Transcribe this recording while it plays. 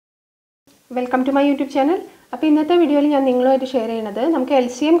Welcome to my YouTube channel. അപ്പോൾ ഇന്നത്തെ വീഡിയോയിൽ ഞാൻ നിങ്ങളുമായിട്ട് ഷെയർ ചെയ്യുന്നത് നമുക്ക്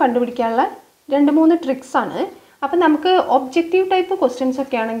LCM കണ്ടുപിടിക്കാനുള്ള 2-3 ട്രിക്സ് ആണ്. അപ്പോൾ നമുക്ക് ഒബ്ജക്റ്റീവ് ടൈപ്പ് ക്വസ്റ്റ്യൻസ്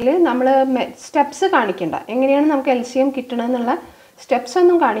ഒക്കെ ആണെങ്കിൽ നമ്മൾ സ്റ്റെപ്സ് കാണിക്കണ്ട. എങ്ങനെയാണ് നമുക്ക് LCM കിട്ടണമെന്നുള്ള സ്റ്റെപ്സ്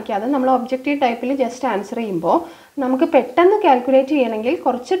ഒന്നും കാണിക്കാതെ നമ്മൾ ഒബ്ജക്റ്റീവ് ടൈപ്പിൽ ജസ്റ്റ് ആൻസർ ചെയ്യുമ്പോൾ നമുക്ക് പെട്ടെന്ന് കാൽക്കുലേറ്റ് ചെയ്യണമെങ്കിൽ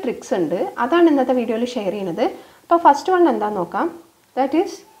കുറച്ച് ട്രിക്സ് ഉണ്ട്. അതാണ് ഇന്നത്തെ വീഡിയോയിൽ ഷെയർ ചെയ്യുന്നത്. അപ്പോൾ ഫസ്റ്റ് വൺ എന്താണെന്ന് നോക്കാം. That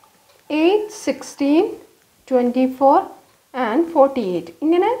is 8, 16, 24 and 48.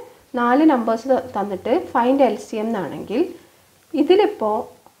 ഇങ്ങനെ 4 നമ്പേഴ്സ് തന്നിട്ട് ഫൈൻഡ് LCM എന്നാണെങ്കിൽ ഇതിലിപ്പോൾ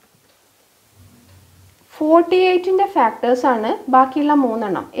 48ൻ്റെ ഫാക്ടേഴ്സാണ് ബാക്കിയുള്ള 3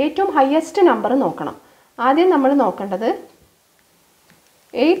 എണ്ണം. ഏറ്റവും ഹയസ്റ്റ് നമ്പർ നോക്കണം. ആദ്യം നമ്മൾ നോക്കേണ്ടത്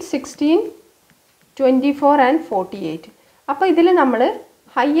 8, 16, 24 and 48. അപ്പോൾ ഇതിൽ നമ്മൾ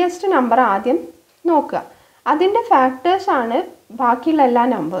ഹയസ്റ്റ് നമ്പർ ആദ്യം നോക്കുക. അതിൻ്റെ ഫാക്ടേഴ്സാണ് ബാക്കിയുള്ള എല്ലാ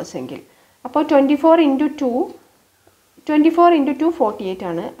നമ്പേഴ്സെങ്കിൽ. അപ്പോൾ 24 into 2 48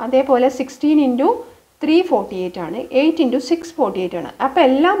 ആണ്. അതേപോലെ 16 into 3 48 ആണ്. 8 into 6 48 ആണ്. അപ്പോൾ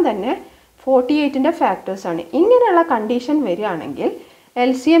എല്ലാം തന്നെ 48ൻ്റെ ഫാക്ടേഴ്സാണ്. ഇങ്ങനെയുള്ള കണ്ടീഷൻ വരികയാണെങ്കിൽ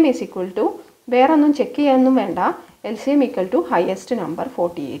LCM ഈസ് ഈക്വൽ ടു വേറെ ഒന്നും ചെക്ക് ചെയ്യാനൊന്നും വേണ്ട. LCM equal to highest number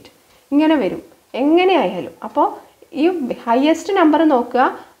 48 ഇങ്ങനെ വരും എങ്ങനെയായാലും. അപ്പോൾ ഈ ഹയസ്റ്റ് നമ്പർ നോക്കുക.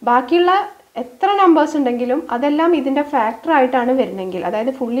 ബാക്കിയുള്ള എത്ര നമ്പേഴ്സ് ഉണ്ടെങ്കിലും അതെല്ലാം ഇതിൻ്റെ ഫാക്ടറായിട്ടാണ് വരുന്നതെങ്കിൽ,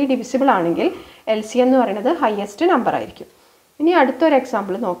 അതായത് ഫുള്ളി ഡിവിസിബിൾ ആണെങ്കിൽ LCM എന്ന് പറയുന്നത് ഹയസ്റ്റ് നമ്പർ ആയിരിക്കും. ഇനി അടുത്തൊരു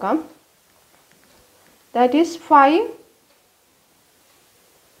എക്സാമ്പിൾ നോക്കാം. ദാറ്റ് ഈസ് 5,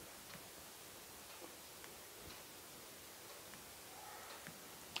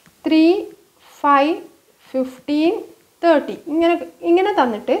 3, 5, 15, 30 ഇങ്ങനെ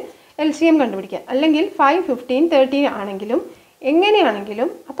തന്നിട്ട് LCM കണ്ടുപിടിക്കുക. അല്ലെങ്കിൽ 5, 15, 30 ആണെങ്കിലും എങ്ങനെയാണെങ്കിലും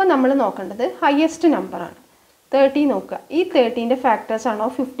അപ്പോൾ നമ്മൾ നോക്കേണ്ടത് ഹയസ്റ്റ് നമ്പറാണ്. 30 നോക്കുക. ഈ 30ൻ്റെ ഫാക്ടേഴ്സ് ആണോ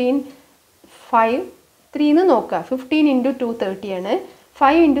 15, 5, 3 എന്ന് നോക്കുക. 15 into 2 30 ആണ്.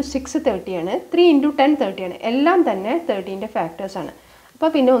 5 into 6 30 ആണ്. 3 into 10 30 ആണ്. എല്ലാം തന്നെ 30ൻ്റെ ഫാക്ടേഴ്സാണ്.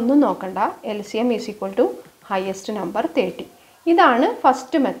 അപ്പോൾ പിന്നെ ഒന്നും നോക്കണ്ട. LCM is equal to highest number 30. ഇതാണ്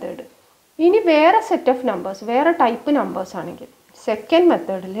ഫസ്റ്റ് മെത്തേഡ്. ഇനി വേറെ സെറ്റ് ഓഫ് നമ്പേഴ്സ്, വേറെ ടൈപ്പ് നമ്പേഴ്സ് ആണെങ്കിൽ സെക്കൻഡ്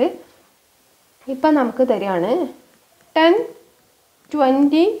മെത്തേഡിൽ ഇപ്പം നമുക്ക് തരികയാണ് 10,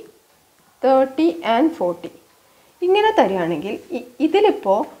 20, 30 and 40 ഇങ്ങനെ തരികയാണെങ്കിൽ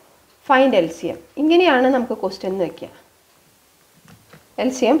ഇതിലിപ്പോൾ ഫൈൻഡ് LCM ഇങ്ങനെയാണ് നമുക്ക് ക്വസ്റ്റ്യൻ വയ്ക്കുക.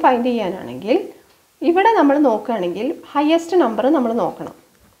 LCM ഫൈൻഡ് ചെയ്യാനാണെങ്കിൽ ഇവിടെ നമ്മൾ നോക്കുകയാണെങ്കിൽ ഹയസ്റ്റ് നമ്പർ നമ്മൾ നോക്കണം.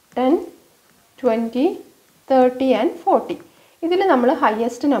 10, 20, 30 and 40 ഇതിൽ നമ്മൾ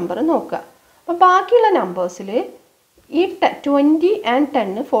ഹയസ്റ്റ് നമ്പർ നോക്കുക. അപ്പോൾ ബാക്കിയുള്ള നമ്പേഴ്സിൽ ഈ 20 and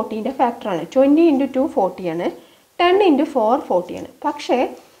 10 40ൻ്റെ ഫാക്ടറാണ്. 20 into 2 40 ആണ്. 10 into 4 40 ആണ്. പക്ഷേ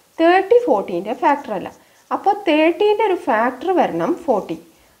 30 40ൻ്റെ ഫാക്ടറല്ല. അപ്പോൾ 30ൻ്റെ ഒരു ഫാക്ടർ വരണം 40.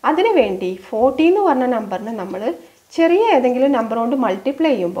 അതിന് വേണ്ടി 40 എന്ന് പറഞ്ഞ നമ്പറിനെ നമ്മൾ ചെറിയ ഏതെങ്കിലും നമ്പർ കൊണ്ട്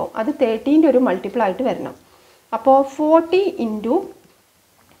മൾട്ടിപ്ലൈ ചെയ്യുമ്പോൾ അത് 30ൻ്റെ ഒരു മൾട്ടിപ്പിൾ ആയിട്ട് വരണം. അപ്പോൾ 40 into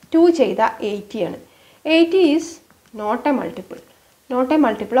 2 ചെയ്താൽ 80 ആണ്. 80 is not A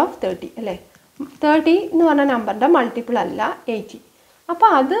multiple of 30 അല്ലേ. 30 എന്ന് പറഞ്ഞ നമ്പറിൻ്റെ മൾട്ടിപ്പിൾ അല്ല 80. അപ്പോൾ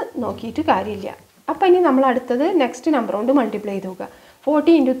അത് നോക്കിയിട്ട് കാര്യമില്ല. അപ്പോൾ ഇനി നമ്മൾ അടുത്തത് നെക്സ്റ്റ് നമ്പർ കൊണ്ട് മൾട്ടിപ്ലൈ ചെയ്ത് നോക്കുക.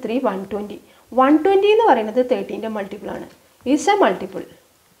 40 into 3 120. 120 എന്ന് പറയുന്നത് 30ൻ്റെ മൾട്ടിപ്പിളാണ്. Is A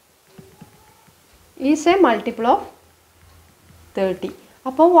multiple of 30.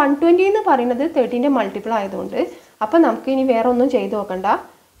 അപ്പോൾ 120 എന്ന് പറയുന്നത് 30ൻ്റെ മൾട്ടിപ്പിൾ ആയതുകൊണ്ട് അപ്പോൾ നമുക്ക് ഇനി വേറെ ഒന്നും ചെയ്ത് നോക്കണ്ട.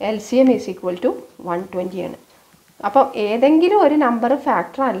 LCM ഈസ് ഈക്വൽ ടു 120 ആണ്. അപ്പോൾ ഏതെങ്കിലും ഒരു നമ്പർ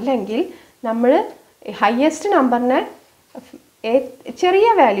ഫാക്ടർ അല്ലെങ്കിൽ നമ്മൾ ഹയസ്റ്റ് നമ്പറിനെ ചെറിയ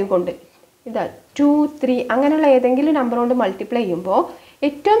വാല്യൂ കൊണ്ട് ഇതാ 2, 3 അങ്ങനെയുള്ള ഏതെങ്കിലും നമ്പർ കൊണ്ട് മൾട്ടിപ്ലൈ ചെയ്യുമ്പോൾ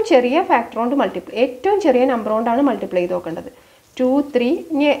ഏറ്റവും ചെറിയ ഫാക്ടർ കൊണ്ട് ഏറ്റവും ചെറിയ നമ്പർ കൊണ്ടാണ് മൾട്ടിപ്ലൈ ചെയ്ത് നോക്കേണ്ടത്. 2, 3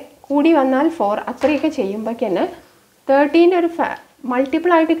 ഇനി കൂടി വന്നാൽ 4 അത്രയൊക്കെ ചെയ്യുമ്പോഴേക്ക് തന്നെ 30ൻ്റെ ഒരു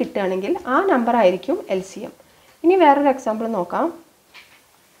മൾട്ടിപ്പിൾ ആയിട്ട് കിട്ടുകയാണെങ്കിൽ ആ നമ്പർ ആയിരിക്കും LCM. ഇനി വേറൊരു എക്സാമ്പിൾ നോക്കാം.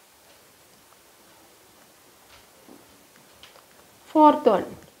 Fourth one,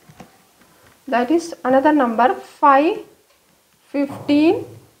 that is another number 5, 15,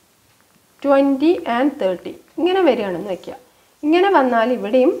 20 and 30 ഇങ്ങനെ വരികയാണെന്ന് വയ്ക്കുക. ഇങ്ങനെ വന്നാൽ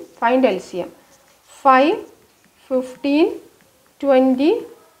ഇവിടെയും ഫൈൻഡ് LCM 5, 15, 20,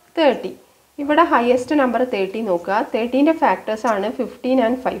 30. ഇവിടെ ഹയസ്റ്റ് നമ്പർ 30 നോക്കുക. 30ൻ്റെ ഫാക്ടേഴ്സാണ് 15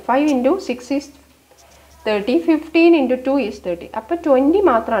 and 5. 5 into 6 is 30. 15 into 2 is 30. അപ്പോൾ 20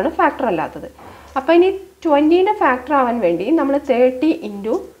 മാത്രമാണ് ഫാക്ടർ അല്ലാത്തത്. അപ്പോൾ ഇനി 20ൻ്റെ ഫാക്ടർ ആവാൻ വേണ്ടി നമ്മൾ 30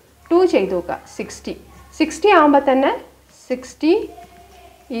 into 2 ചെയ്ത് നോക്കുക. 60 ആകുമ്പോൾ തന്നെ 60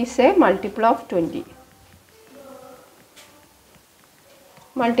 ഈസ് എ മൾട്ടിപ്പിൾ ഓഫ് 20.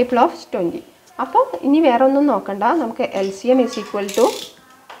 അപ്പോൾ ഇനി വേറെ ഒന്നും നോക്കണ്ട. നമുക്ക് LCM ഈസ് ഈക്വൽ ടു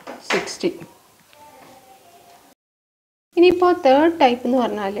 60. ഇനിയിപ്പോൾ തേർഡ് ടൈപ്പ് എന്ന്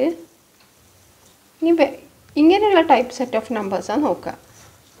പറഞ്ഞാൽ ഇനി ഇങ്ങനെയുള്ള ടൈപ്പ് സെറ്റ് ഓഫ് നമ്പേഴ്സാണ് നോക്കുക.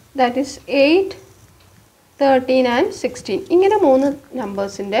 That is 8, 13 and 16. ഇങ്ങനെ 3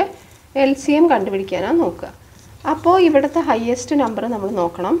 നമ്പേഴ്സിൻ്റെ LCM കണ്ടുപിടിക്കാനാണ് നോക്കുക. അപ്പോൾ ഇവിടുത്തെ ഹയസ്റ്റ് നമ്പർ നമ്മൾ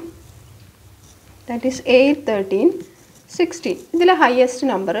നോക്കണം. That is 8, 13, 16. ഇതിലെ ഹയസ്റ്റ്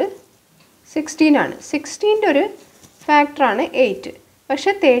നമ്പർ 16 ആണ്. 16ൻ്റെ ഒരു ഫാക്ടറാണ് 8,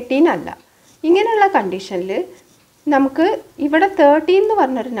 പക്ഷേ 13 അല്ല. ഇങ്ങനെയുള്ള കണ്ടീഷനിൽ നമുക്ക് ഇവിടെ 13 എന്ന്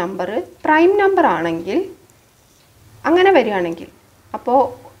പറഞ്ഞൊരു നമ്പർ പ്രൈം നമ്പർ ആണെങ്കിൽ, അങ്ങനെ വരികയാണെങ്കിൽ, അപ്പോൾ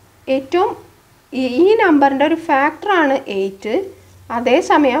ഏറ്റവും ഈ നമ്പറിൻ്റെ ഒരു ഫാക്ടറാണ് 8,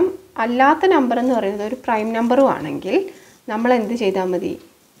 അതേസമയം അല്ലാത്ത നമ്പർ എന്ന് പറയുന്നത് ഒരു പ്രൈം നമ്പറും ആണെങ്കിൽ നമ്മൾ എന്ത് ചെയ്താൽ മതി?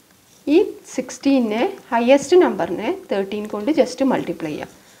 ഈ 16നെ ഹയസ്റ്റ് നമ്പറിനെ 13 കൊണ്ട് ജസ്റ്റ് മൾട്ടിപ്ലൈ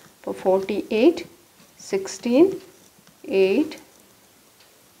ചെയ്യാം. അപ്പോൾ 48, 16, 8,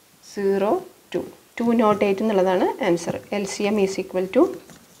 0, 2. 208 എന്നുള്ളതാണ് answer. LCM is equal to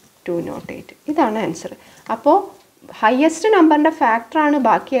 208. ഇതാണ് ആൻസർ. അപ്പോൾ ഹയസ്റ്റ് നമ്പറിൻ്റെ ഫാക്ടറാണ്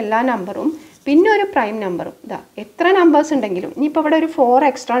ബാക്കി എല്ലാ നമ്പറും, പിന്നെ ഒരു പ്രൈം നമ്പറും. ഇതാ എത്ര നമ്പേഴ്സ് ഉണ്ടെങ്കിലും, ഇനിയിപ്പോൾ ഇവിടെ ഒരു 4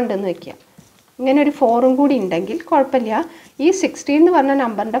 എക്സ്ട്രാ ഉണ്ടെന്ന് വയ്ക്കുക, ഇങ്ങനെ ഒരു 4ഉം കൂടി ഉണ്ടെങ്കിൽ കുഴപ്പമില്ല. ഈ 16 എന്ന് പറഞ്ഞ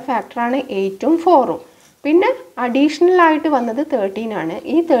നമ്പറിൻ്റെ ഫാക്ടറാണ് 8ഉം 4ഉം, പിന്നെ അഡീഷണലായിട്ട് വന്നത് 13 ആണ്.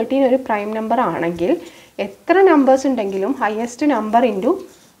 ഈ 13 ഒരു പ്രൈം നമ്പർ ആണെങ്കിൽ എത്ര നമ്പേഴ്സ് ഉണ്ടെങ്കിലും ഹയസ്റ്റ് നമ്പർ ഇൻറ്റു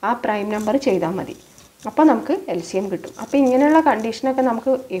ആ പ്രൈം നമ്പർ ചെയ്താൽ മതി. അപ്പോൾ നമുക്ക് LCM കിട്ടും. അപ്പോൾ ഇങ്ങനെയുള്ള കണ്ടീഷനൊക്കെ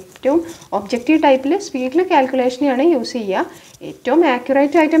നമുക്ക് ഏറ്റവും ഒബ്ജക്റ്റീവ് ടൈപ്പിൽ സ്പീഡിൽ കാൽക്കുലേഷനെയാണ് യൂസ് ചെയ്യുക. ഏറ്റവും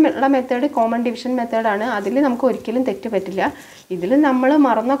ആക്യുറേറ്റ് ആയിട്ടുള്ള മെത്തേഡ് കോമൺ ഡിവിഷൻ മെത്തേഡാണ്. അതിൽ നമുക്ക് ഒരിക്കലും തെറ്റ് പറ്റില്ല. ഇതിൽ നമ്മൾ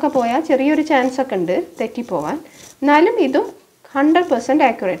മറന്നൊക്കെ പോയാൽ ചെറിയൊരു ചാൻസ് ഒക്കെ ഉണ്ട് തെറ്റിപ്പോവാൻ. എന്നാലും ഇതും 100%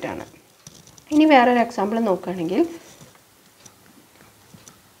 ആക്യുറേറ്റ് ആണ്. ഇനി വേറൊരു എക്സാമ്പിൾ നോക്കുകയാണെങ്കിൽ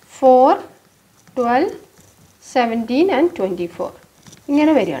 4, 12, 17 ആൻഡ് 24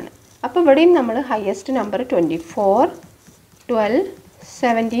 ഇങ്ങനെ വരികയാണ്. അപ്പോൾ ഇവിടെയും നമ്മൾ ഹയസ്റ്റ് നമ്പർ 24, 12,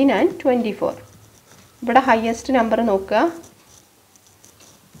 17 ആൻഡ് 24. ഇവിടെ ഹയസ്റ്റ് നമ്പർ നോക്കുക.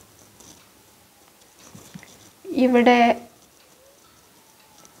 ഇവിടെ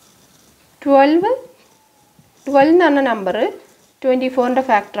 12 എന്ന് പറഞ്ഞ നമ്പർ 24ൻ്റെ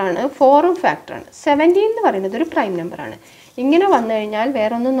ഫാക്ടറാണ്, 4ഉം ഫാക്ടറാണ്. 17 എന്ന് പറയുന്നത് ഒരു പ്രൈം നമ്പറാണ്. ഇങ്ങനെ വന്നു കഴിഞ്ഞാൽ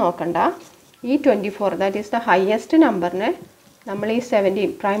വേറെ ഒന്നും നോക്കണ്ട, ഈ 24 ദാറ്റ് ഈസ് ദ ഹയസ്റ്റ് നമ്പറിനെ നമ്മൾ ഈ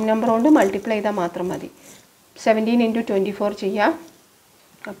 17 പ്രൈം നമ്പർ കൊണ്ട് മൾട്ടിപ്ലൈ ചെയ്താൽ മാത്രം മതി. 17 × 24 ചെയ്യാം.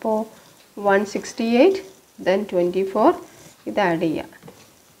 അപ്പോൾ 168, ദെൻ 24 ഇത് ആഡ് ചെയ്യാം.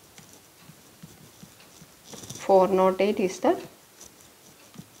 408 is the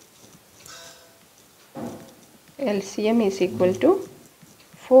LCM is equal to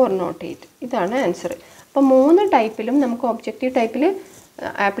 408. ഇതാണ് ആൻസർ. അപ്പോൾ 3 ടൈപ്പിലും നമുക്ക് ഒബ്ജക്റ്റീവ് ടൈപ്പിൽ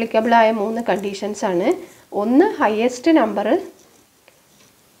ആപ്ലിക്കബിളായ 3 കണ്ടീഷൻസാണ്. ഒന്ന്, ഹയസ്റ്റ് നമ്പർ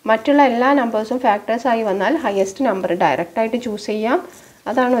മറ്റുള്ള എല്ലാ നമ്പേഴ്സും ഫാക്ടേഴ്സായി വന്നാൽ ഹയസ്റ്റ് നമ്പർ ഡയറക്റ്റായിട്ട് ചൂസ് ചെയ്യാം,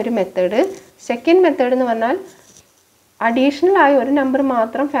 അതാണ് ഒരു മെത്തേഡ്. സെക്കൻഡ് മെത്തേഡ് എന്ന് പറഞ്ഞാൽ അഡീഷണലായി ഒരു നമ്പർ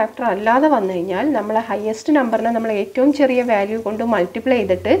മാത്രം ഫാക്ടർ അല്ലാതെ വന്നു കഴിഞ്ഞാൽ നമ്മൾ ഹയസ്റ്റ് നമ്പറിനെ നമ്മൾ ഏറ്റവും ചെറിയ വാല്യൂ കൊണ്ട് മൾട്ടിപ്ലൈ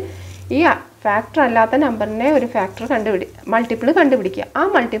ചെയ്തിട്ട് ഈ ഫാക്ടർ അല്ലാത്ത നമ്പറിനെ ഒരു ഫാക്ടർ മൾട്ടിപ്പിൾ കണ്ടുപിടിക്കുക. ആ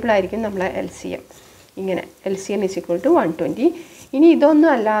മൾട്ടിപ്പിൾ ആയിരിക്കും നമ്മളെ LCM. ഇങ്ങനെ LCM ഈസ് ഈക്വൽ ടു 120. ഇനി ഇതൊന്നും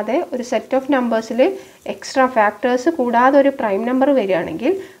അല്ലാതെ ഒരു സെറ്റ് ഓഫ് നമ്പേഴ്സിൽ എക്സ്ട്രാ ഫാക്ടേഴ്സ് കൂടാതെ ഒരു പ്രൈം നമ്പർ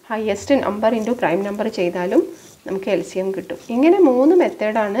വരികയാണെങ്കിൽ highest number into prime number ചെയ്താലും നമുക്ക് LCM കിട്ടും. ഇങ്ങനെ 3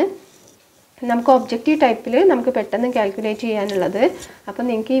 മെത്തേഡാണ് നമുക്ക് ഒബ്ജക്റ്റീവ് ടൈപ്പിൽ നമുക്ക് പെട്ടെന്ന് കാൽക്കുലേറ്റ് ചെയ്യാനുള്ളത്. അപ്പോൾ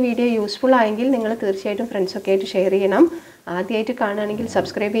നിങ്ങൾക്ക് ഈ വീഡിയോ യൂസ്ഫുൾ ആയെങ്കിൽ നിങ്ങൾ തീർച്ചയായിട്ടും ഫ്രണ്ട്സൊക്കെ ആയിട്ട് ഷെയർ ചെയ്യണം. ആദ്യമായിട്ട് കാണുകയാണെങ്കിൽ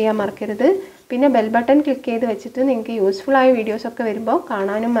സബ്സ്ക്രൈബ് ചെയ്യാൻ മറക്കരുത്. പിന്നെ ബെൽ ബട്ടൺ ക്ലിക്ക് ചെയ്ത് വെച്ചിട്ട് നിങ്ങൾക്ക് യൂസ്ഫുള്ളായ വീഡിയോസൊക്കെ വരുമ്പോൾ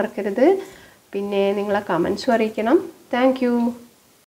കാണാനും മറക്കരുത്. പിന്നെ നിങ്ങളെ കമൻസും അറിയിക്കണം. താങ്ക്